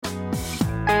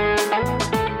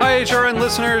HRN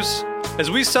listeners.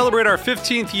 As we celebrate our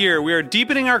 15th year, we are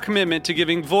deepening our commitment to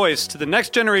giving voice to the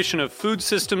next generation of food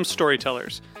systems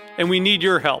storytellers, and we need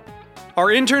your help. Our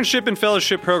internship and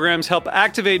fellowship programs help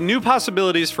activate new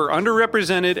possibilities for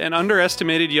underrepresented and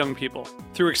underestimated young people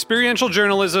through experiential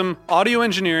journalism, audio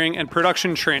engineering, and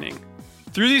production training.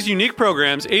 Through these unique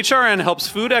programs, HRN helps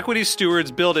food equity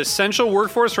stewards build essential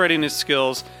workforce readiness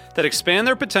skills that expand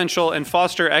their potential and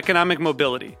foster economic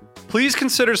mobility. Please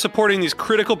consider supporting these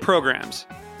critical programs.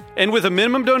 And with a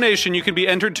minimum donation, you can be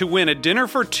entered to win a dinner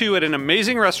for two at an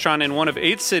amazing restaurant in one of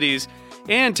 8 cities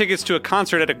and tickets to a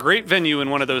concert at a great venue in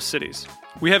one of those cities.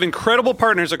 We have incredible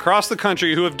partners across the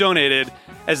country who have donated,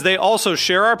 as they also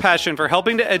share our passion for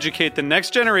helping to educate the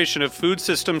next generation of food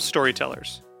systems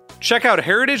storytellers. Check out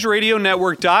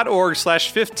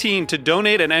heritageradionetwork.org/15 to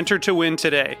donate and enter to win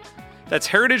today. That's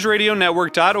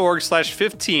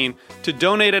heritageradionetwork.org/15 to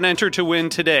donate and enter to win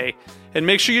today. And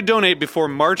make sure you donate before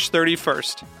March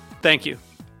 31st. Thank you.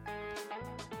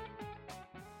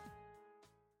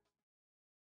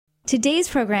 Today's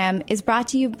program is brought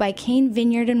to you by Cane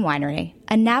Vineyard and Winery,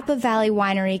 a Napa Valley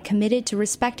winery committed to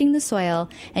respecting the soil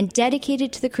and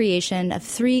dedicated to the creation of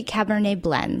 3 Cabernet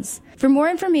blends. For more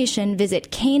information, visit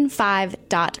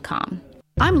cane5.com.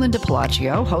 I'm Linda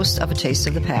Pelaccio, host of A Taste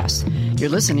of the Past. You're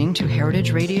listening to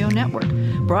Heritage Radio Network,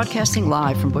 broadcasting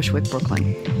live from Bushwick,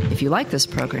 Brooklyn. If you like this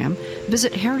program,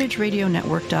 visit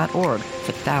heritageradionetwork.org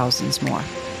for thousands more.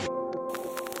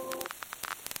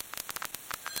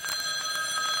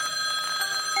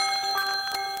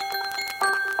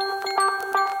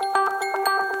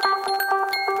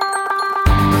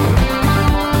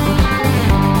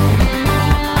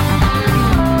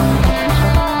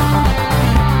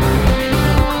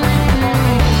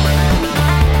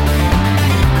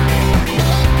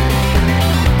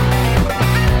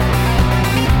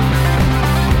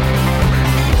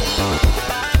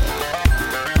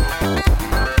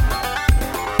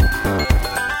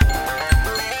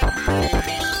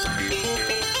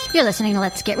 You're listening to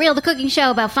Let's Get Real, the cooking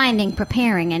show about finding,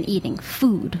 preparing, and eating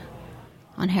food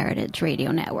on Heritage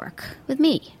Radio Network with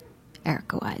me,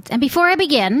 Erica Wides. And before I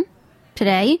begin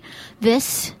today,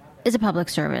 this is a public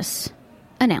service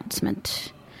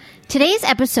announcement. Today's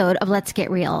episode of Let's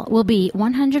Get Real will be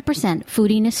 100%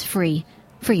 foodiness-free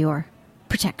for your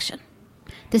protection.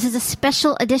 This is a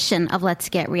special edition of Let's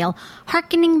Get Real,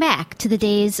 hearkening back to the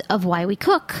days of Why We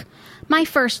Cook, my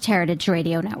first Heritage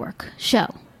Radio Network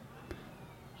show.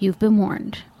 You've been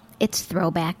warned. It's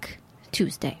Throwback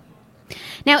Tuesday.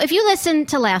 Now, if you listened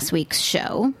to last week's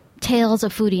show, Tales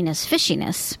of Foodiness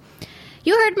Fishiness,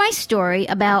 you heard my story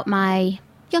about my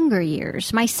younger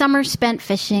years, my summer spent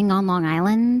fishing on Long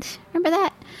Island. Remember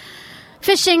that?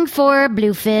 Fishing for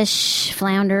bluefish,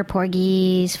 flounder,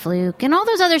 porgies, fluke, and all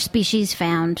those other species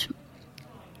found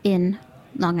in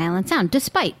Long Island Sound,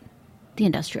 despite the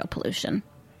industrial pollution.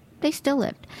 They still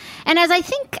lived. And as I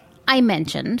think I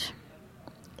mentioned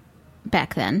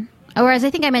back then, or as I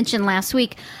think I mentioned last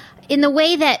week, in the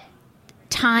way that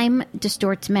time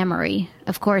distorts memory,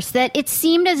 of course, that it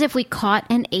seemed as if we caught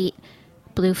and ate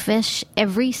bluefish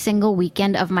every single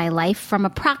weekend of my life from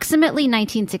approximately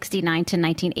 1969 to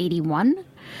 1981,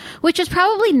 which was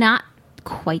probably not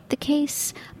quite the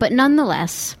case, but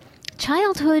nonetheless,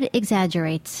 childhood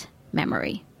exaggerates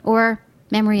memory, or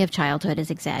memory of childhood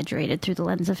is exaggerated through the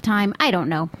lens of time. I don't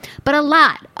know, but a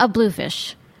lot of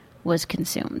bluefish was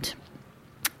consumed.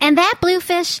 And that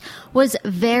bluefish was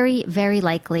very, very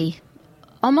likely,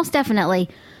 almost definitely,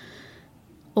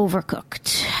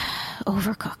 overcooked.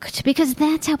 Overcooked. Because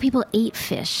that's how people ate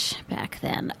fish back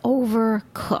then.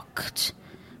 Overcooked.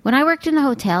 When I worked in a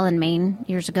hotel in Maine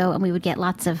years ago, and we would get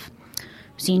lots of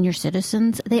senior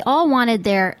citizens, they all wanted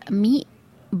their meat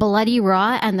bloody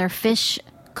raw and their fish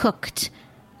cooked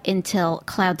until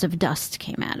clouds of dust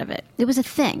came out of it. It was a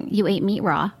thing. You ate meat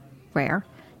raw, rare,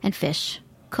 and fish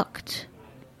cooked.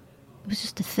 It was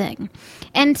just a thing.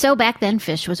 And so back then,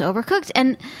 fish was overcooked.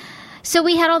 And so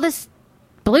we had all this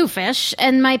bluefish,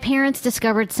 and my parents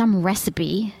discovered some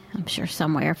recipe, I'm sure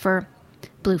somewhere, for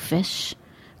bluefish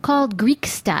called Greek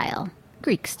style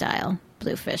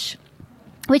bluefish,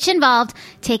 which involved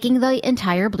taking the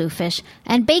entire bluefish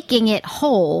and baking it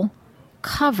whole,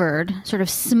 covered, sort of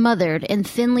smothered in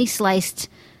thinly sliced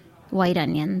white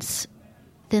onions,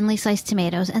 thinly sliced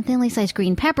tomatoes, and thinly sliced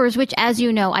green peppers, which, as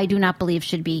you know, I do not believe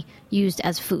should be used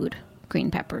as food. Green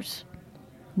peppers.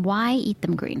 Why eat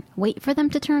them green? Wait for them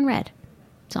to turn red.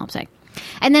 That's all I'm saying.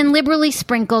 And then liberally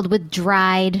sprinkled with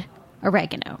dried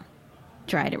oregano.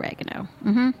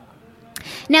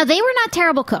 Now, they were not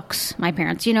terrible cooks, my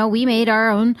parents. You know, we made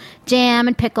our own jam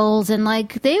and pickles, and,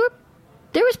 like, they were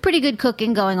there was pretty good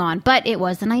cooking going on, but it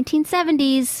was the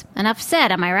 1970s. Enough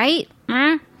said, am I right?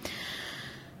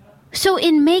 So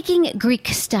in making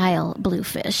Greek-style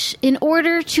bluefish, in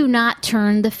order to not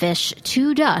turn the fish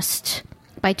to dust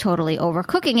by totally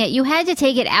overcooking it, you had to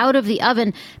take it out of the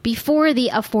oven before the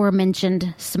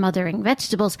aforementioned smothering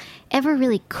vegetables ever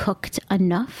cooked cooked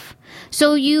enough.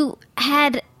 So you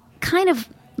had kind of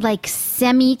like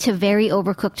semi to very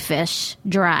overcooked fish,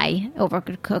 dry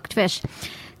overcooked fish,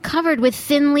 covered with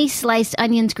thinly sliced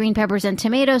onions, green peppers, and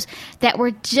tomatoes that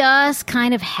were just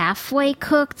kind of halfway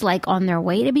cooked, like on their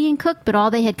way to being cooked, but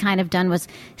all they had kind of done was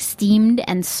steamed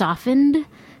and softened,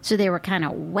 so they were kind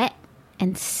of wet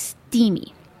and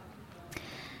steamy.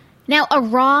 Now, a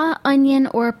raw onion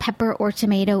or pepper or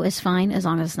tomato is fine, as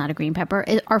long as it's not a green pepper,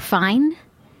 are fine.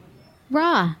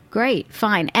 Raw, great,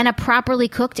 fine. And a properly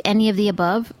cooked any of the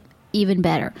above, even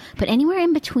better. But anywhere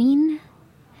in between,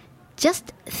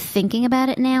 just thinking about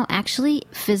it now actually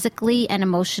physically and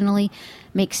emotionally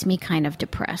makes me kind of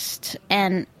depressed.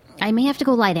 And I may have to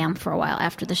go lie down for a while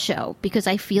after the show because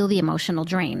I feel the emotional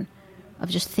drain of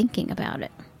just thinking about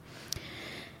it.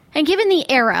 And given the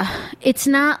era, it's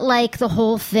not like the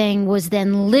whole thing was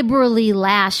then liberally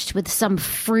lashed with some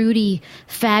fruity,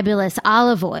 fabulous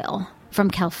olive oil from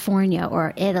California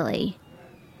or Italy.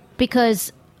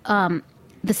 Because the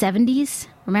 70s,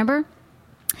 remember?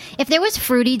 If there was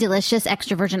fruity, delicious,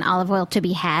 extra virgin olive oil to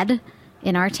be had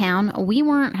in our town, we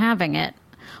weren't having it.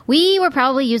 We were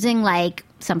probably using like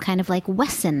some kind of like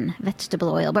Wesson vegetable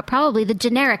oil, but probably the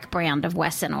generic brand of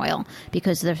Wesson oil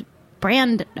because the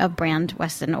brand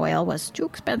Wesson oil was too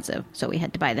expensive, so we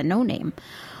had to buy the no-name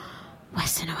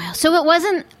Wesson oil. So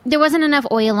there wasn't enough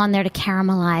oil on there to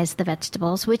caramelize the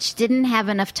vegetables, which didn't have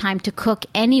enough time to cook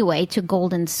anyway to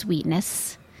golden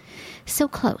sweetness. So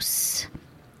close,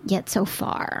 yet so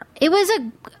far. It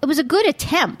was a good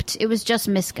attempt. It was just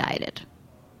misguided.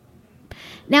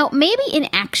 Now, maybe in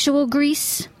actual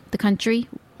Greece, the country,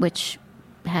 which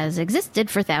has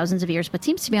existed for thousands of years, but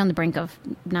seems to be on the brink of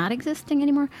not existing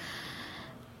anymore,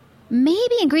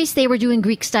 maybe in Greece they were doing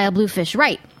Greek-style bluefish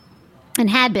right, and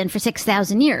had been for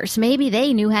 6,000 years. Maybe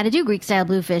they knew how to do Greek-style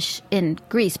bluefish in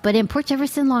Greece, but in Port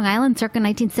Jefferson, Long Island, circa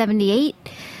 1978,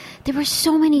 there were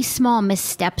so many small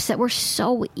missteps that were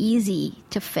so easy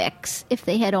to fix if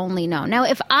they had only known. Now,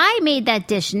 if I made that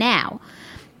dish now,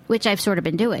 which I've sort of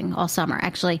been doing all summer,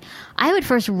 actually, I would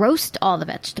first roast all the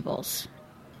vegetables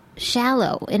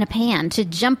shallow in a pan to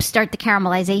jumpstart the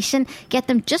caramelization, get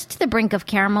them just to the brink of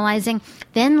caramelizing,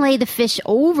 then lay the fish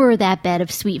over that bed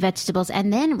of sweet vegetables,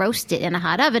 and then roast it in a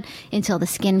hot oven until the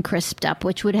skin crisped up,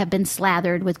 which would have been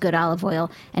slathered with good olive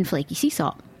oil and flaky sea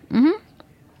salt.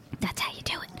 That's how you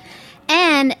do it.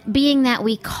 And being that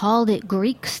we called it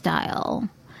Greek style,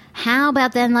 how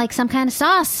about then like some kind of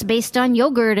sauce based on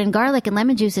yogurt and garlic and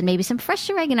lemon juice and maybe some fresh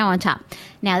oregano on top?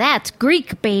 Now that's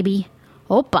Greek, baby.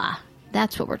 Opa.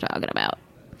 That's what we're talking about.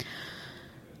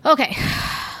 Okay,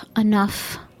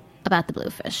 enough about the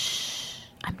bluefish.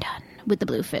 I'm done with the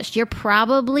bluefish. You're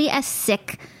probably as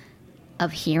sick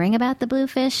of hearing about the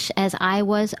bluefish as I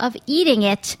was of eating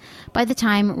it by the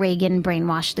time Reagan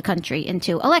brainwashed the country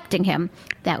into electing him.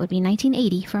 That would be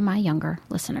 1980 for my younger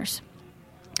listeners.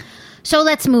 So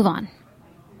let's move on.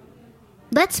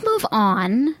 Let's move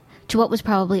on to what was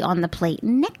probably on the plate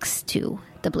next to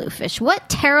the bluefish. What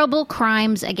terrible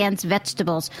crimes against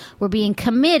vegetables were being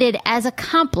committed as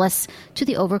accomplice to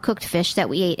the overcooked fish that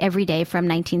we ate every day from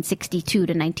 1962 to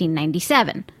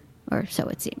 1997? Or so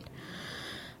it seemed.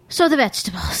 So the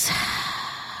vegetables.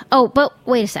 Oh, but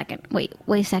wait a second. Wait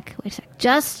a sec.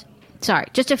 Just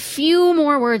a few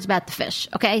more words about the fish,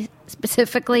 okay?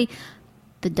 Specifically,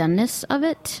 the doneness of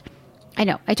it. I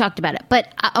know, I talked about it,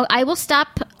 but I will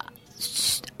stop.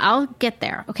 I'll get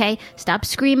there, okay? Stop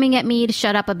screaming at me to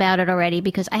shut up about it already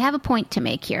because I have a point to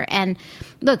make here. And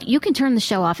look, you can turn the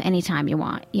show off anytime you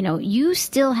want. You know, you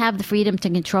still have the freedom to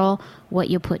control what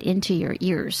you put into your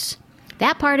ears.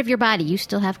 That part of your body you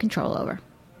still have control over.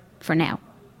 For now,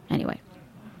 anyway.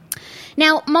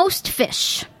 Now, most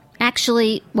fish,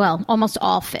 actually, well, almost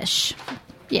all fish,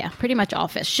 yeah, pretty much all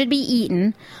fish, should be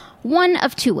eaten one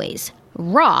of two ways.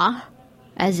 Raw,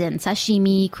 as in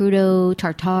sashimi, crudo,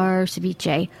 tartare,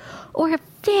 ceviche, or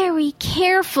very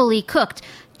carefully cooked,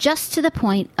 just to the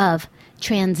point of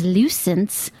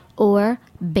translucence or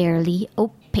barely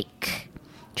opaque.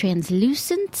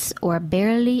 Translucence or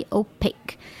barely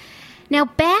opaque. Now,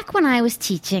 back when I was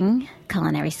teaching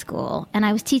culinary school, and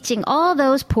I was teaching all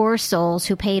those poor souls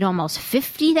who paid almost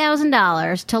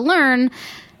 $50,000 to learn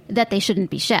that they shouldn't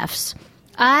be chefs,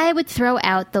 I would throw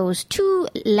out those two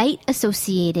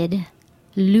light-associated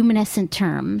luminescent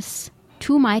terms,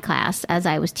 to my class as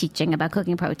I was teaching about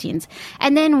cooking proteins,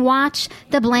 and then watch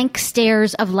the blank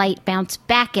stares of light bounce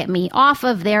back at me off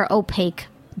of their opaque,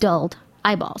 dulled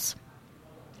eyeballs.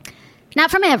 Not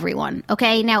from everyone,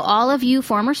 okay? Now, all of you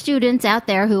former students out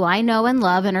there who I know and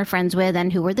love and are friends with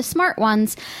and who are the smart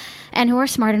ones and who are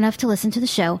smart enough to listen to the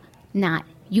show, not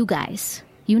you guys.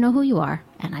 You know who you are,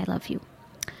 and I love you.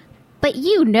 But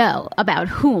you know about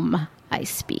whom I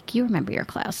speak. You remember your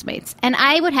classmates. And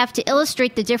I would have to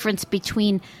illustrate the difference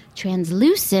between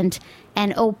translucent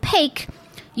and opaque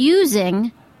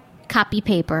using copy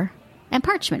paper and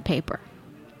parchment paper.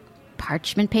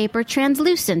 Parchment paper,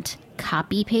 translucent.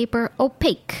 Copy paper,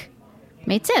 opaque.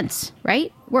 Made sense,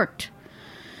 right? Worked.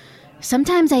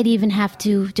 Sometimes I'd even have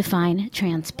to define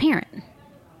transparent,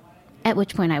 at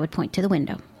which point I would point to the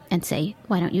window and say,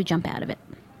 why don't you jump out of it?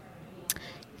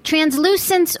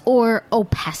 Translucence or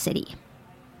opacity.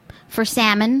 For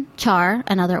salmon, char,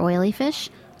 and other oily fish,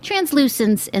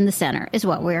 translucence in the center is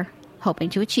what we're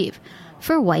hoping to achieve.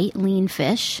 For white, lean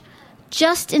fish,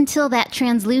 just until that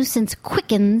translucence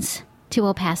quickens to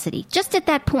opacity. Just at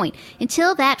that point,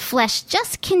 until that flesh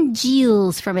just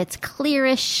congeals from its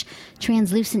clearish,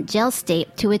 translucent gel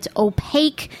state to its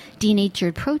opaque,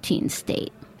 denatured protein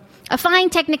state. A fine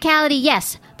technicality,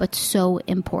 yes, but so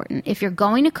important. If you're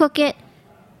going to cook it,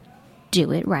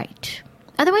 do it right.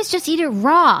 Otherwise, just eat it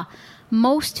raw.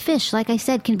 Most fish, like I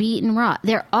said, can be eaten raw.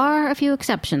 There are a few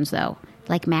exceptions, though.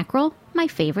 Like mackerel, my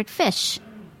favorite fish.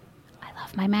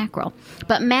 My mackerel.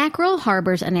 But mackerel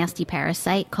harbors a nasty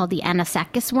parasite called the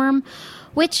Anisakis worm,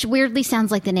 which weirdly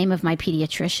sounds like the name of my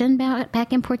pediatrician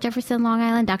back in Port Jefferson, Long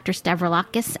Island, Dr.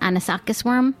 Stavroulakis Anisakis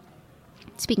worm.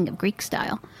 Speaking of Greek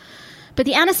style. But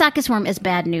the Anisakis worm is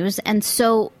bad news, and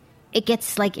so it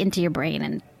gets like into your brain,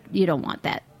 and you don't want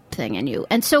that thing in you.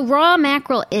 And so raw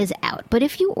mackerel is out. But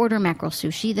if you order mackerel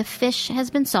sushi, the fish has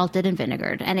been salted and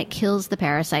vinegared, and it kills the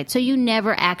parasite. So you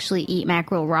never actually eat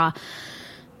mackerel raw.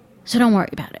 So don't worry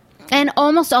about it. And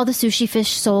almost all the sushi fish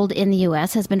sold in the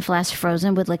U.S. has been flash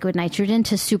frozen with liquid nitrogen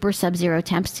to super sub-zero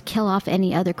temps to kill off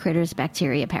any other critters,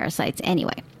 bacteria, parasites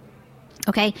anyway.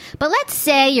 Okay? But let's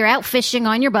say you're out fishing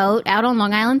on your boat out on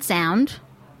Long Island Sound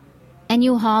and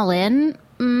you haul in,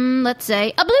 let's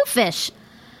say, a bluefish.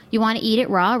 You want to eat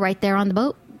it raw right there on the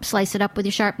boat? Slice it up with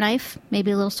your sharp knife, maybe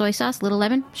a little soy sauce, a little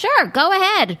lemon? Sure, go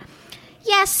ahead.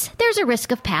 Yes, there's a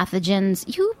risk of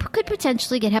pathogens. You could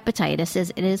potentially get hepatitis, as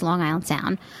it is Long Island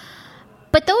Sound.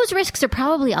 But those risks are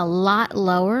probably a lot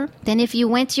lower than if you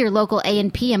went to your local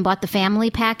A&P and bought the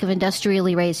family pack of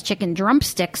industrially raised chicken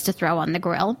drumsticks to throw on the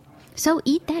grill. So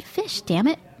eat that fish, damn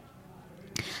it.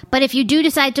 But if you do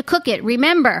decide to cook it,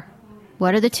 remember,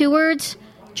 what are the two words?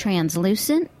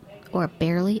 Translucent or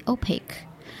barely opaque.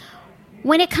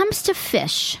 When it comes to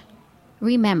fish,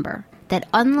 remember that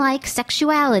unlike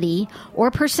sexuality or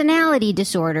personality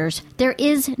disorders, there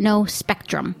is no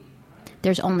spectrum.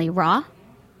 There's only raw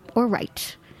or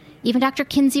right. Even Dr.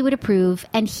 Kinsey would approve,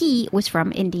 and he was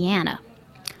from Indiana.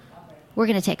 We're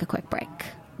going to take a quick break.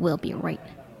 We'll be right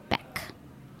back.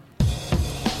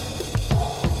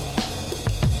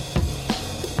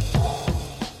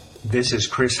 This is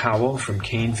Chris Howell from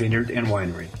Cane Vineyard and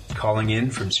Winery, calling in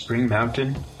from Spring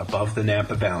Mountain above the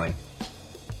Napa Valley.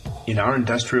 In our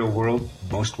industrial world,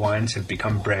 most wines have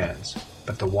become brands,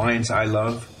 but the wines I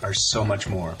love are so much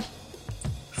more.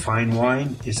 Fine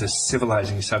wine is a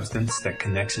civilizing substance that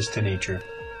connects us to nature.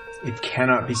 It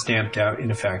cannot be stamped out in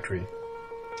a factory.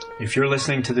 If you're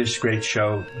listening to this great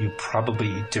show, you probably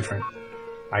eat different.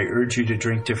 I urge you to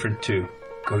drink different too.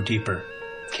 Go deeper.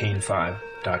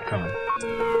 Cane5.com.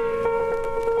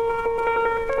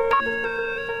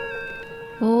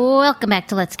 Welcome back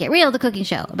to Let's Get Real, the cooking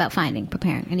show about finding,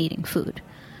 preparing, and eating food.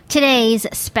 Today's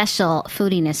special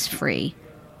foodiness-free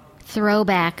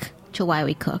throwback to why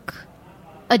we cook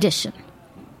edition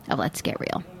of Let's Get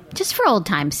Real. Just for old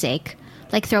time's sake.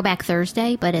 Like Throwback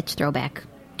Thursday, but it's Throwback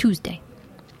Tuesday.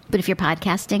 But if you're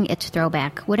podcasting, it's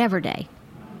Throwback whatever day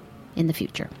in the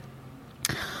future.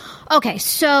 Okay,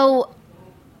 so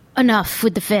enough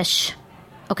with the fish.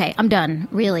 Okay, I'm done.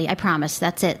 Really, I promise.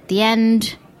 That's it. The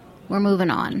end. We're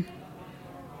moving on.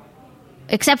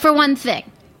 Except for one thing.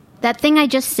 That thing I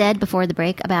just said before the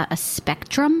break about a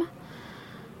spectrum.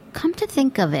 Come to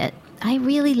think of it, I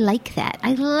really like that.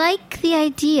 I like the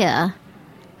idea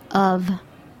of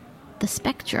the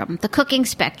spectrum, the cooking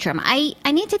spectrum. I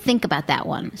need to think about that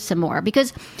one some more,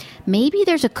 because maybe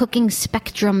there's a cooking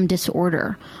spectrum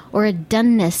disorder, or a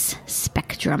doneness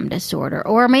spectrum disorder,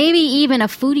 or maybe even a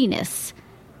foodiness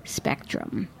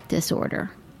spectrum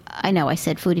disorder. I know I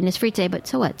said foodiness free today, but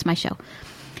so what? It's my show.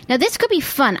 Now, this could be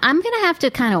fun. I'm going to have to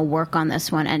kind of work on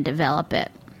this one and develop it.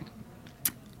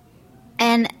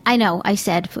 And I know I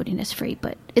said foodiness free,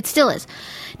 but it still is.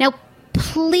 Now,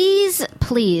 please,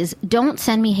 please don't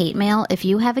send me hate mail if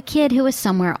you have a kid who is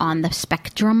somewhere on the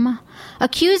spectrum,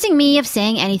 accusing me of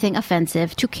saying anything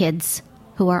offensive to kids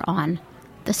who are on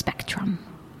the spectrum.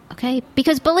 Okay?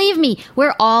 Because believe me,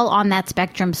 we're all on that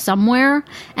spectrum somewhere.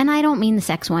 And I don't mean the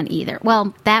sex one either.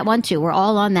 Well, that one too. We're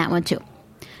all on that one too.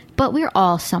 But we're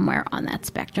all somewhere on that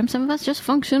spectrum. Some of us just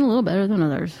function a little better than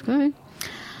others. Okay?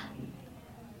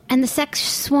 And the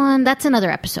sex one, that's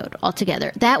another episode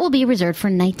altogether. That will be reserved for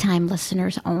nighttime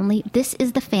listeners only. This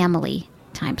is the family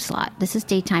time slot. This is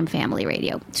daytime family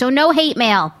radio. So no hate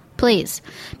mail, please.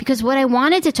 Because what I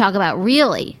wanted to talk about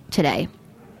really today,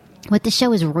 what the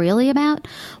show is really about,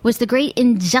 was the great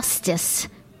injustice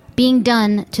being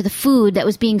done to the food that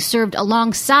was being served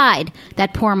alongside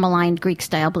that poor maligned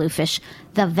Greek-style bluefish,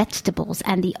 the vegetables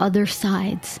and the other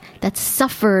sides that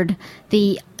suffered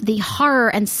the horror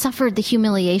and suffered the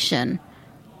humiliation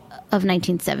of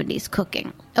 1970s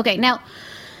cooking. Okay, now,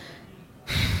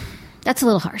 that's a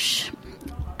little harsh.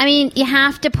 I mean, you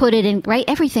have to put it in, right?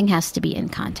 Everything has to be in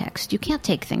context. You can't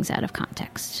take things out of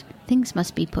context. Things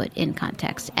must be put in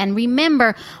context. And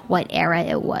remember what era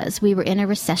it was. We were in a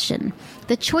recession.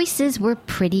 The choices were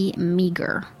pretty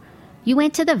meager. You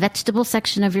went to the vegetable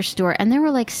section of your store, and there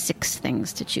were like 6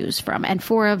 things to choose from, and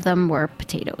 4 of them were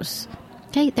potatoes.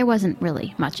 Okay, there wasn't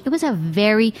really much. It was a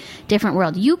very different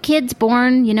world. You kids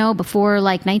born, before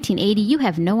like 1980, you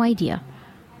have no idea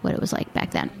what it was like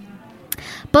back then.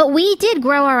 But we did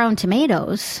grow our own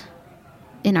tomatoes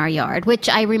in our yard, which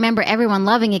I remember everyone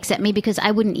loving except me because I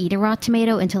wouldn't eat a raw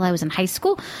tomato until I was in high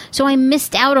school. So I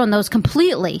missed out on those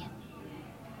completely.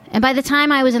 And by the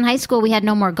time I was in high school, we had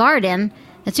no more garden.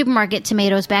 The supermarket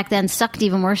tomatoes back then sucked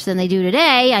even worse than they do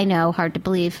today. I know, hard to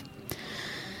believe.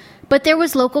 But there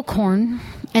was local corn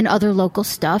and other local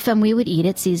stuff, and we would eat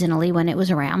it seasonally when it was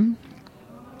around.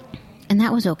 And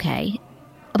that was okay.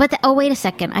 But, wait a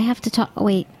second. I have to talk.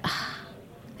 I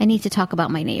need to talk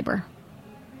about my neighbor,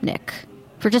 Nick,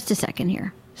 for just a second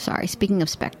here. Sorry, speaking of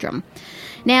spectrum.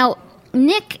 Now,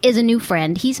 Nick is a new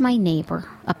friend. He's my neighbor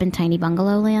up in Tiny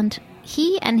Bungalow Land.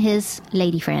 He and his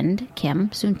lady friend,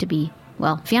 Kim, soon to be,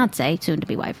 fiance, soon to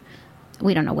be wife.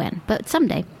 We don't know when, but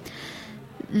someday.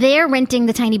 They're renting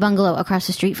the tiny bungalow across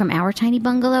the street from our tiny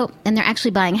bungalow, and they're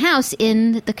actually buying a house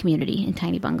in the community in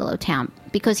Tiny Bungalow Town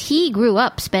because he grew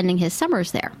up spending his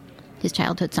summers there, his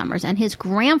childhood summers, and his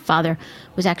grandfather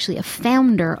was actually a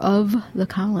founder of the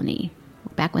colony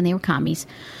back when they were commies.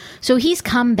 So he's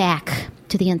come back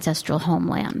to the ancestral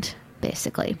homeland,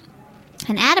 basically.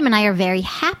 And Adam and I are very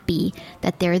happy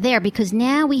that they're there because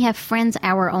now we have friends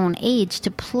our own age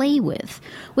to play with,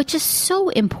 which is so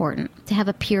important to have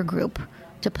a peer group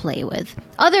to play with.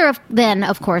 Other than,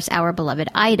 of course, our beloved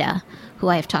Ida, who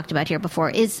I have talked about here before,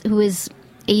 who is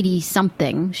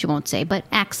 80-something, she won't say, but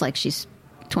acts like she's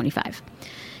 25.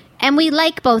 And we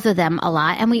like both of them a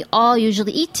lot, and we all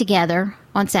usually eat together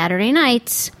on Saturday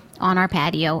nights on our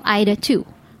patio. Ida, too.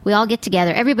 We all get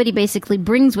together. Everybody basically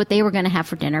brings what they were going to have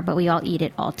for dinner, but we all eat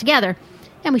it all together,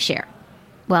 and we share.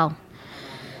 Well,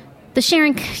 the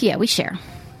sharing, we share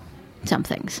some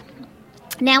things.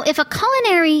 Now, if a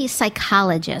culinary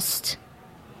psychologist,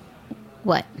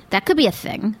 that could be a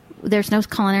thing. There's no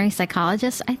culinary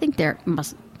psychologist. I think there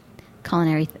must,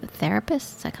 culinary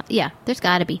therapist? There's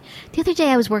got to be. The other day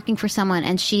I was working for someone,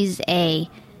 and she's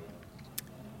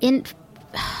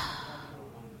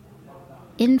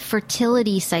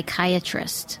infertility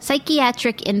psychiatrist.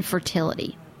 Psychiatric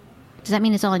infertility. Does that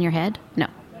mean it's all in your head?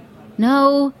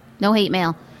 No hate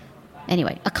mail.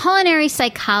 Anyway, a culinary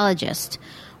psychologist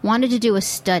wanted to do a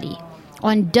study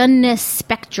on Dunness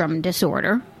spectrum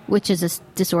disorder, which is a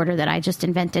disorder that I just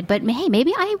invented. But hey,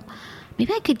 maybe I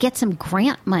could get some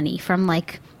grant money from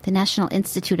like the National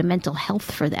Institute of Mental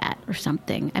Health for that or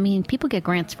something. I mean, people get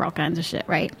grants for all kinds of shit,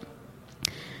 right?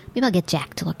 Maybe I'll get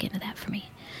Jack to look into that for me.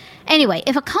 Anyway,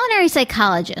 if a culinary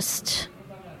psychologist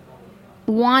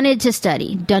wanted to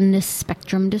study Dunness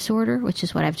spectrum disorder, which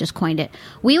is what I've just coined it,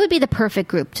 we would be the perfect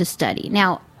group to study.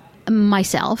 Now,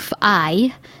 myself,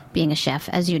 I, being a chef,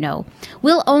 as you know,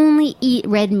 will only eat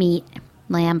red meat,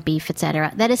 lamb, beef,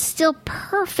 etc., that is still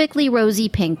perfectly rosy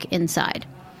pink inside.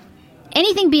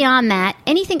 Anything beyond that,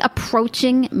 anything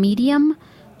approaching medium,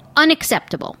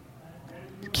 unacceptable.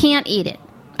 Can't eat it.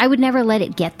 I would never let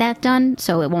it get that done,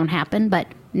 so it won't happen, but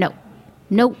no.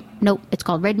 It's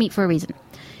called red meat for a reason.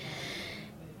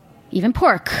 Even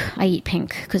pork, I eat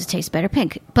pink because it tastes better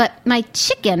pink. But my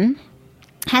chicken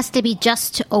has to be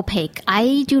just opaque.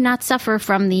 I do not suffer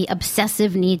from the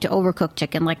obsessive need to overcook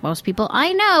chicken like most people.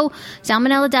 I know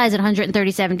salmonella dies at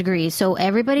 137 degrees, so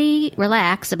everybody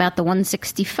relax about the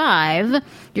 165.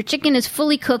 Your chicken is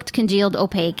fully cooked, congealed,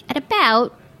 opaque at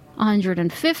about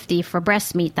 150 for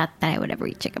breast meat. Not that I would ever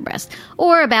eat chicken breast.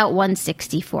 Or about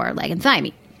 160 for leg and thigh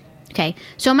meat. Okay,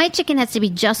 so my chicken has to be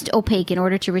just opaque in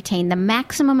order to retain the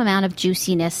maximum amount of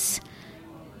juiciness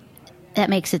that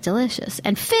makes it delicious.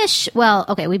 And fish, well,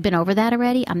 okay, we've been over that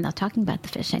already. I'm not talking about the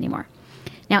fish anymore.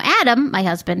 Now, Adam, my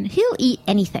husband, he'll eat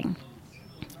anything.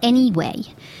 Anyway.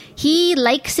 He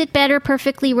likes it better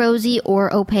perfectly rosy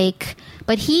or opaque,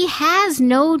 but he has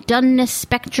no doneness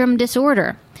spectrum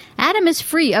disorder. Adam is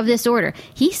free of this disorder.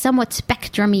 He's somewhat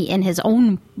spectrumy in his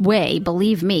own way,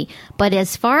 believe me. But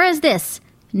as far as this,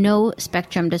 no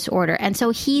spectrum disorder. And so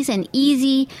he's an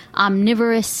easy,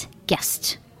 omnivorous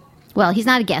guest. Well, he's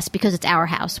not a guest because it's our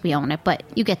house. We own it, but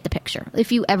you get the picture.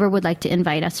 If you ever would like to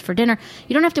invite us for dinner,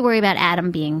 you don't have to worry about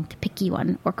Adam being the picky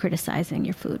one or criticizing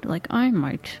your food. Like I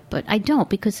might, but I don't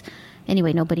because,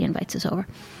 anyway, nobody invites us over.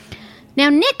 Now,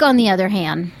 Nick, on the other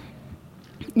hand,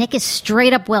 Nick is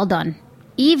straight up well done.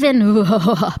 Even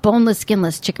boneless,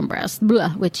 skinless chicken breast,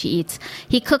 which he eats,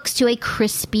 he cooks to a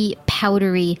crispy,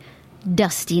 powdery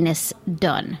dustiness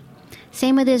done.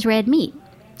 Same with his red meat.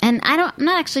 And I'm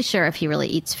not actually sure if he really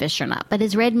eats fish or not, but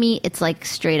his red meat, it's like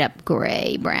straight up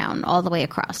gray, brown, all the way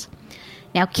across.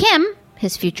 Now, Kim,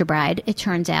 his future bride, it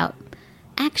turns out,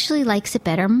 actually likes it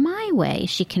better my way,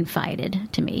 she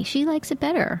confided to me. She likes it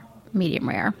better, medium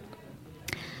rare.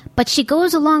 But she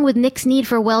goes along with Nick's need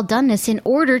for well-doneness in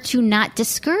order to not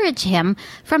discourage him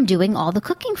from doing all the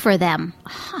cooking for them.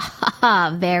 Ha ha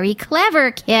ha, very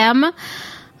clever, Kim.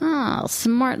 Oh,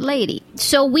 smart lady.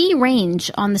 So we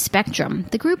range on the spectrum,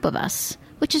 the group of us,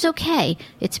 which is okay.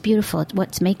 It's beautiful. It's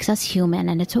what makes us human,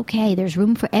 and it's okay. There's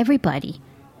room for everybody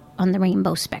on the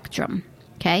rainbow spectrum,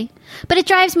 okay? But it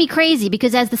drives me crazy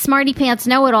because as the smarty pants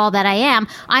know-it-all that I am,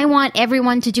 I want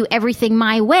everyone to do everything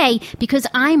my way because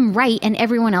I'm right and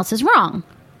everyone else is wrong,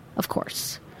 of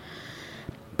course.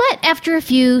 But after a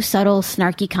few subtle,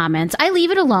 snarky comments, I leave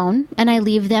it alone, and I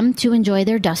leave them to enjoy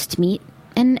their dust meat,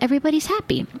 and everybody's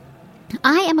happy.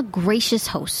 I am a gracious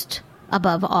host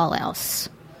above all else.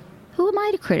 Who am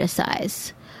I to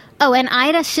criticize? Oh, and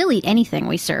Ida, she'll eat anything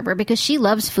we serve her because she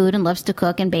loves food and loves to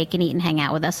cook and bake and eat and hang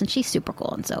out with us, and she's super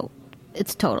cool, and so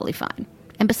it's totally fine.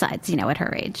 And besides, at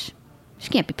her age, she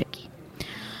can't be picky.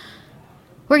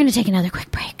 We're going to take another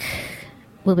quick break.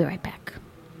 We'll be right back.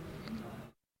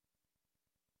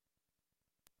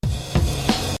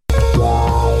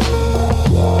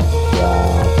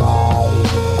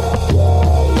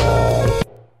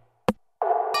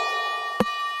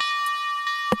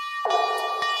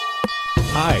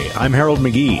 Hi, I'm Harold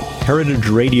McGee.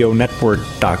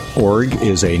 HeritageRadioNetwork.org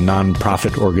is a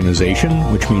non-profit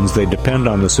organization, which means they depend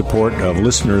on the support of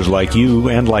listeners like you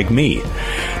and like me.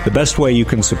 The best way you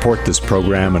can support this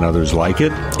program and others like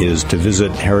it is to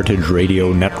visit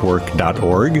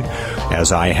HeritageRadioNetwork.org,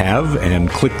 as I have, and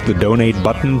click the donate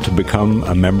button to become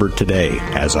a member today,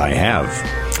 as I have.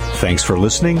 Thanks for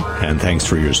listening, and thanks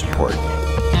for your support.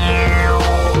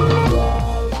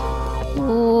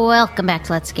 Welcome back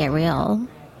to Let's Get Real.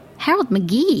 Harold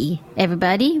McGee,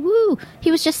 everybody. Woo! He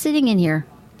was just sitting in here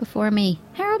before me.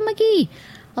 Harold McGee.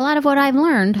 A lot of what I've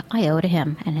learned, I owe to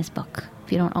him and his book.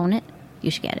 If you don't own it,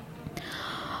 you should get it.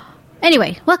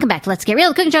 Anyway, welcome back to Let's Get Real,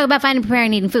 the cooking show about finding, preparing,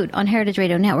 and eating food on Heritage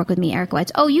Radio Network with me, Erica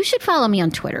Weitz. Oh, you should follow me on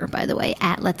Twitter, by the way,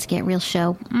 at Let's Get Real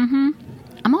Show.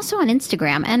 I'm also on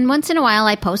Instagram, and once in a while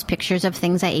I post pictures of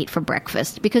things I ate for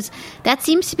breakfast, because that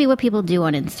seems to be what people do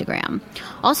on Instagram.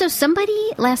 Also,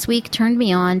 somebody last week turned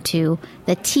me on to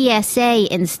the TSA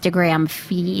Instagram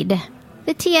feed.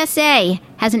 The TSA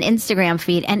has an Instagram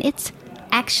feed, and it's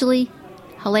actually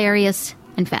hilarious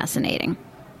and fascinating.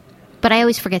 But I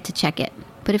always forget to check it.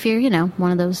 But if you're,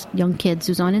 one of those young kids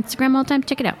who's on Instagram all the time,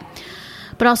 check it out.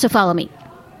 But also follow me.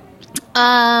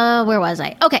 Where was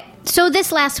I? Okay. So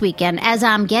this last weekend, as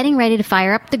I'm getting ready to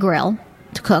fire up the grill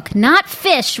to cook, not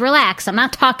fish, relax, I'm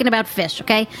not talking about fish,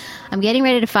 okay? I'm getting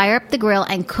ready to fire up the grill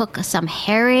and cook some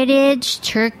Heritage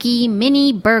Turkey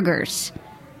mini burgers,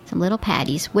 some little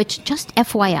patties, which, just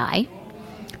FYI,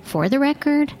 for the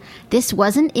record, this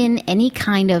wasn't in any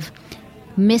kind of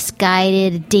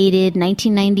misguided, dated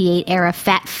 1998 era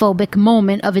fat-phobic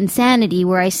moment of insanity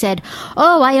where I said,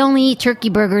 oh, I only eat turkey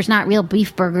burgers, not real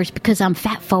beef burgers because I'm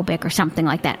fat-phobic or something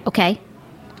like that, okay?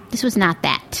 This was not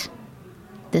that.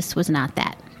 This was not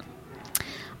that.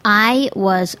 I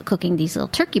was cooking these little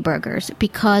turkey burgers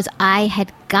because I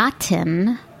had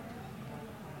gotten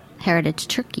Heritage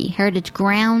turkey, Heritage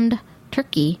ground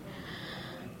turkey,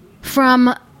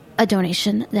 from a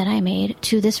donation that I made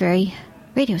to this very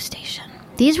radio station.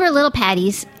 These were little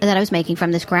patties that I was making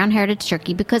from this ground heritage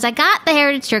turkey because I got the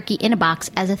heritage turkey in a box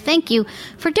as a thank you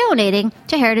for donating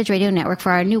to Heritage Radio Network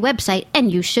for our new website,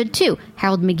 and you should too.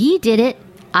 Harold McGee did it.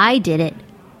 I did it.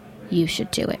 You should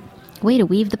do it. Way to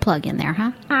weave the plug in there,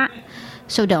 huh?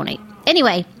 So donate.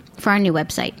 Anyway, for our new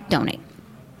website, donate.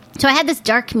 So I had this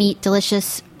dark meat,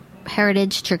 delicious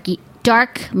heritage turkey.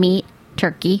 Dark meat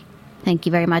turkey. Thank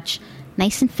you very much.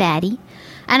 Nice and fatty.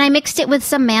 And I mixed it with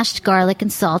some mashed garlic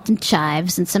and salt and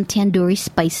chives and some tandoori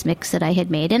spice mix that I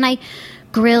had made. And I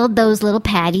grilled those little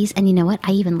patties. And you know what?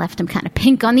 I even left them kind of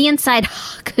pink on the inside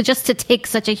just to take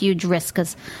such a huge risk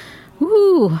because,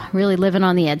 really living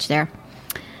on the edge there.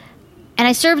 And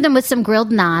I served them with some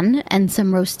grilled naan and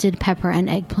some roasted pepper and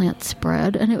eggplant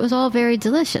spread. And it was all very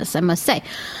delicious, I must say.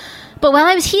 But while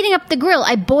I was heating up the grill,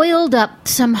 I boiled up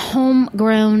some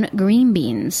homegrown green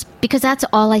beans because that's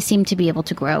all I seem to be able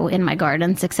to grow in my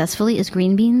garden successfully is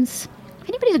green beans. If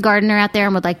anybody's a gardener out there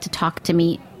and would like to talk to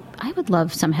me, I would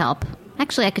love some help.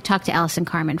 Actually, I could talk to Allison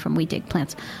Carmen from We Dig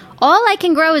Plants. All I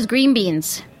can grow is green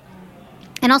beans.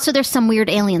 And also there's some weird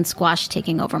alien squash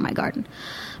taking over my garden.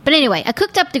 But anyway, I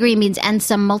cooked up the green beans and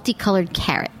some multicolored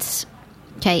carrots.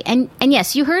 Okay, and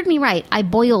yes, you heard me right. I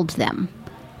boiled them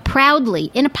proudly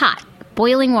in a pot.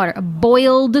 Boiling water. I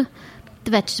boiled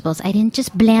the vegetables. I didn't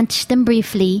just blanch them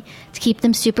briefly to keep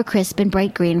them super crisp and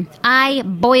bright green. I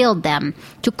boiled them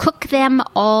to cook them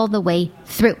all the way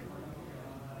through.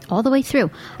 All the way through.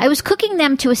 I was cooking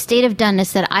them to a state of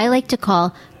doneness that I like to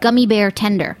call gummy bear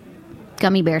tender.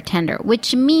 Gummy bear tender,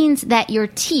 which means that your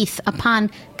teeth, upon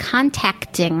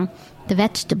contacting the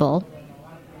vegetable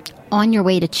on your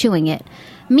way to chewing it,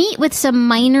 meet with some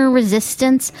minor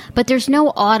resistance, but there's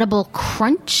no audible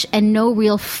crunch and no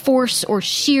real force or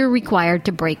shear required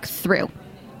to break through.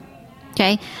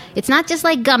 Okay? It's not just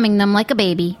like gumming them like a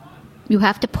baby. You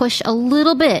have to push a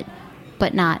little bit,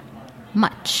 but not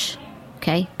much.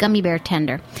 Okay? Gummy bear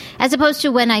tender. As opposed to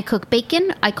when I cook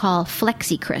bacon, I call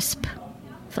Flexi Crisp.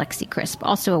 Flexi Crisp,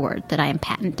 also a word that I am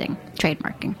patenting,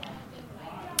 trademarking.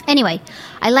 Anyway,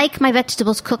 I like my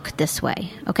vegetables cooked this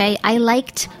way. Okay? I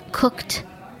liked cooked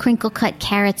crinkle-cut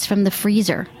carrots from the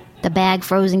freezer, the bag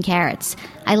frozen carrots.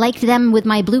 I liked them with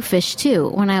my bluefish, too,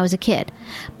 when I was a kid.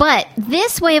 But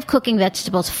this way of cooking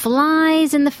vegetables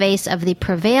flies in the face of the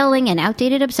prevailing and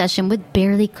outdated obsession with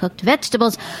barely cooked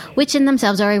vegetables, which in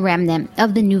themselves are a remnant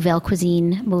of the Nouvelle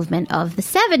Cuisine movement of the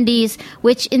 70s,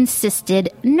 which insisted,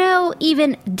 no,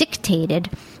 even dictated,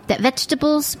 that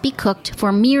vegetables be cooked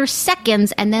for mere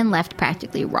seconds and then left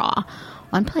practically raw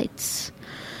on plates.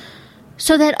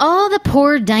 So that all the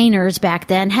poor diners back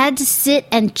then had to sit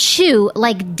and chew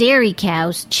like dairy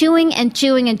cows, chewing and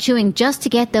chewing and chewing just to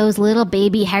get those little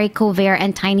baby haricot vert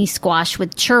and tiny squash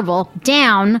with chervil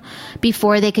down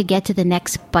before they could get to the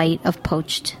next bite of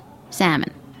poached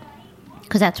salmon.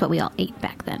 Because that's what we all ate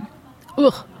back then.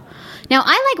 Ugh. Now,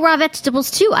 I like raw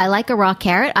vegetables, too. I like a raw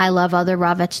carrot. I love other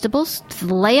raw vegetables.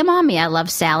 Lay them on me. I love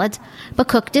salads. But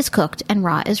cooked is cooked and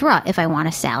raw is raw. If I want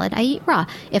a salad, I eat raw.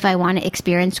 If I want to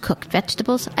experience cooked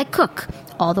vegetables, I cook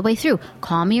all the way through.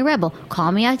 Call me a rebel.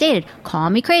 Call me outdated. Call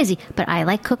me crazy. But I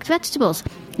like cooked vegetables.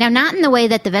 Now, not in the way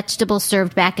that the vegetables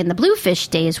served back in the bluefish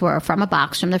days were from a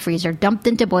box from the freezer, dumped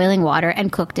into boiling water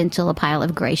and cooked until a pile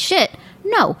of gray shit.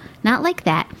 No, not like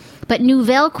that. But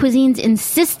Nouvelle Cuisine's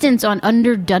insistence on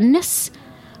underdoneness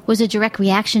was a direct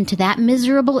reaction to that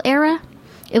miserable era.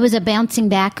 It was a bouncing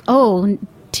back,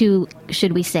 to,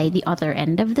 should we say, the other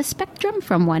end of the spectrum,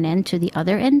 from one end to the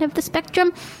other end of the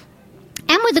spectrum.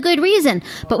 And with a good reason.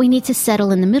 But we need to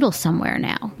settle in the middle somewhere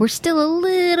now. We're still a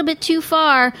little bit too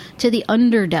far to the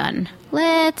underdone.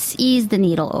 Let's ease the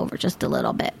needle over just a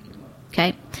little bit.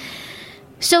 Okay?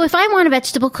 So if I want a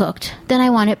vegetable cooked, then I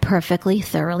want it perfectly,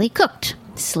 thoroughly cooked.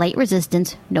 Slight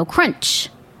resistance, no crunch.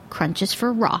 Crunch is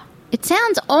for raw. It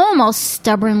sounds almost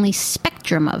stubbornly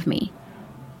spectrum of me,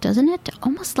 doesn't it?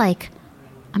 Almost like,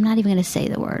 I'm not even going to say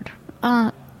the word.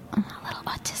 A little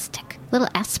autistic, a little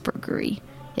Asperger-y,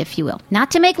 if you will.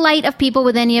 Not to make light of people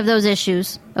with any of those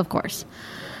issues, of course.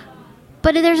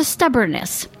 But there's a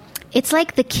stubbornness. It's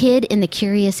like the kid in The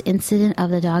Curious Incident of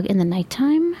the Dog in the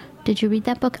Nighttime. Did you read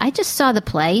that book? I just saw the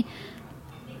play,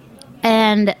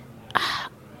 and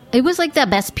it was like the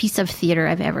best piece of theater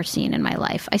I've ever seen in my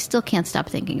life. I still can't stop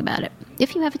thinking about it.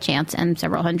 If you have a chance and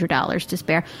several $100s to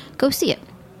spare, go see it.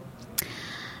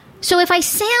 So if I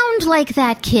sound like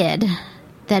that kid,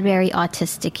 that very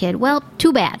autistic kid, well,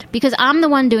 too bad, because I'm the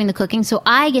one doing the cooking, so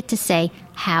I get to say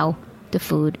how the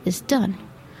food is done.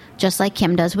 Just like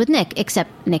Kim does with Nick,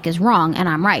 except Nick is wrong and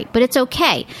I'm right. But it's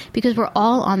okay, because we're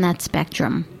all on that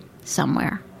spectrum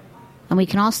somewhere. and we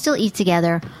can all still eat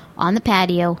together on the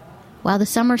patio while the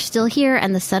summer's still here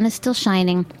and the sun is still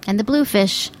shining and the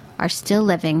bluefish are still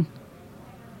living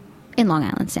in Long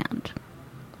Island Sound.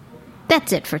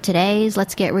 That's it for today's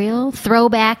Let's Get Real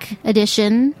Throwback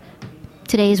Edition.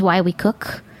 Today's Why We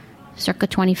Cook, circa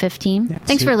 2015. Yeah,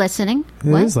 Thanks for listening.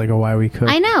 It is like a Why We Cook.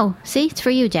 I know. See, it's for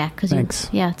you, Jack. Thanks.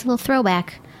 Yeah, it's a little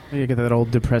throwback. You get that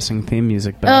old depressing theme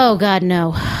music back. Oh, God,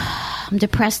 no. I'm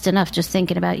depressed enough just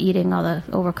thinking about eating all the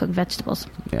overcooked vegetables.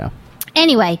 Yeah.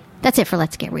 Anyway, that's it for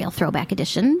Let's Get Real Throwback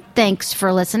Edition. Thanks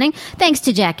for listening. Thanks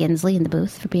to Jack Inslee in the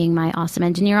booth for being my awesome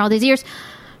engineer all these years.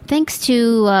 Thanks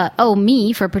to,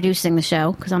 me for producing the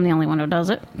show, because I'm the only one who does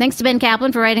it. Thanks to Ben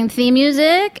Kaplan for writing the theme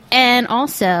music. And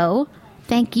also,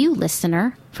 thank you,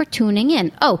 listener, for tuning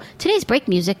in. Oh, today's break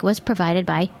music was provided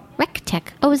by RecTech.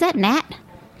 Oh, is that Nat?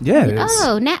 Yeah, it is.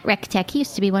 Oh, Nat RecTech. He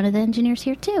used to be one of the engineers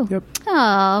here, too. Yep.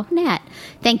 Oh, Nat.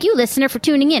 Thank you, listener, for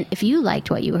tuning in. If you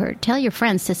liked what you heard, tell your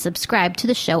friends to subscribe to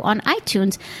the show on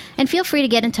iTunes, and feel free to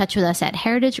get in touch with us at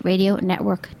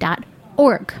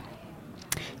heritageradionetwork.org.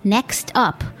 Next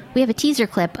up, we have a teaser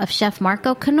clip of Chef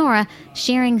Marco Canora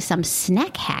sharing some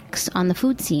snack hacks on the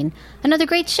food scene. Another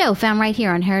great show found right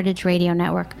here on Heritage Radio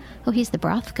Network. Oh, he's the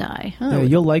broth guy. Oh, yeah,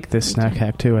 you'll like this snack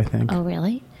hack, too, I think. Oh,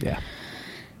 really? Yeah.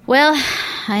 Well,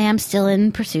 I am still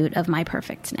in pursuit of my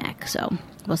perfect snack, so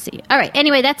we'll see. All right,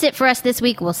 anyway, that's it for us this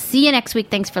week. We'll see you next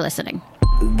week. Thanks for listening.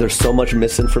 There's so much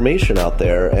misinformation out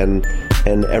there, and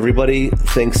everybody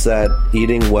thinks that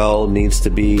eating well needs to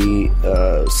be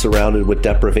surrounded with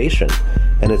deprivation,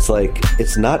 and it's like,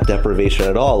 it's not deprivation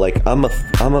at all. Like, I'm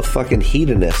a fucking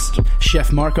hedonist.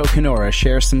 Chef Marco Canora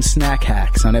shares some snack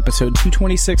hacks on episode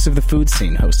 226 of The Food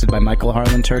Scene, hosted by Michael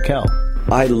Harlan Turkel.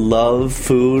 I love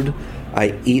food.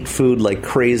 I eat food like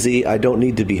crazy. I don't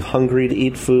need to be hungry to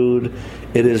eat food.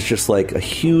 It is just like a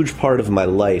huge part of my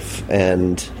life.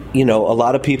 And, you know, a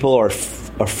lot of people are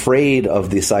afraid of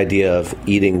this idea of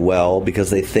eating well because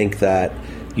they think that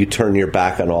you turn your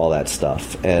back on all that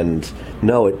stuff. And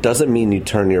no, it doesn't mean you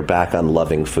turn your back on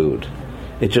loving food.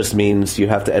 It just means you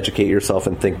have to educate yourself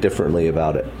and think differently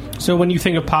about it. So when you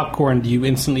think of popcorn, do you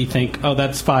instantly think, oh,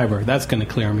 that's fiber, that's going to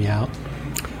clear me out?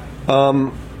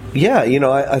 Yeah, you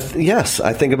know, yes,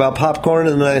 I think about popcorn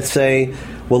and then I say,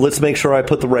 well, let's make sure I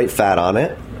put the right fat on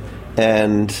it,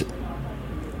 and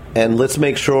let's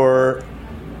make sure,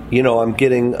 you know, I'm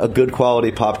getting a good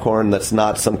quality popcorn that's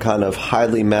not some kind of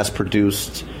highly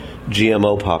mass-produced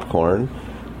GMO popcorn,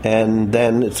 and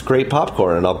then it's great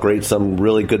popcorn, and I'll grate some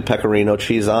really good pecorino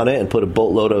cheese on it and put a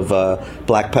boatload of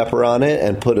black pepper on it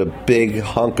and put a big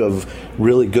hunk of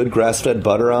really good grass-fed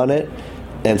butter on it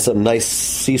and some nice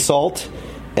sea salt.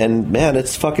 And, man,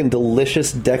 it's fucking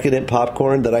delicious, decadent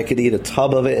popcorn that I could eat a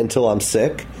tub of it until I'm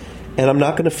sick, and I'm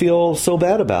not going to feel so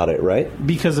bad about it, right?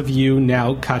 Because of you,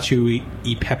 now cacio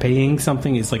e pepeing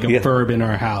something is like a verb in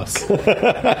our house.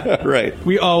 Right.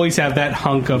 We always have that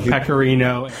hunk of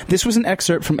pecorino. This was an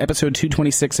excerpt from episode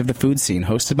 226 of The Food Scene,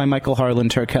 hosted by Michael Harlan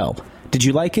Turkel. Did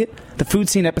you like it? The Food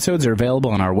Scene episodes are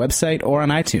available on our website or on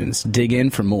iTunes. Dig in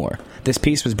for more. This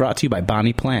piece was brought to you by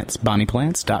Bonnie Plants,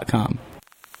 bonnieplants.com.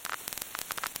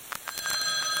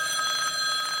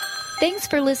 Thanks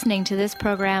for listening to this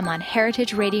program on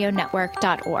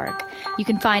heritageradionetwork.org. You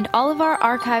can find all of our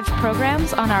archived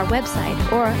programs on our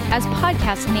website or as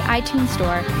podcasts in the iTunes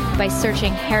Store by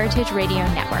searching Heritage Radio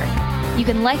Network. You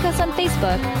can like us on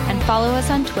Facebook and follow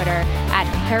us on Twitter at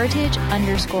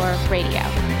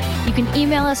heritage_radio. You can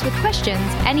email us with questions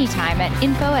anytime at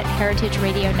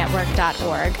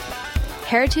info@heritageradionetwork.org.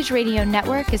 Heritage Radio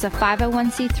Network is a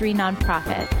 501c3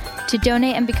 nonprofit. To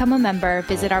donate and become a member,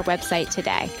 visit our website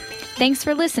today. Thanks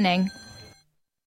for listening.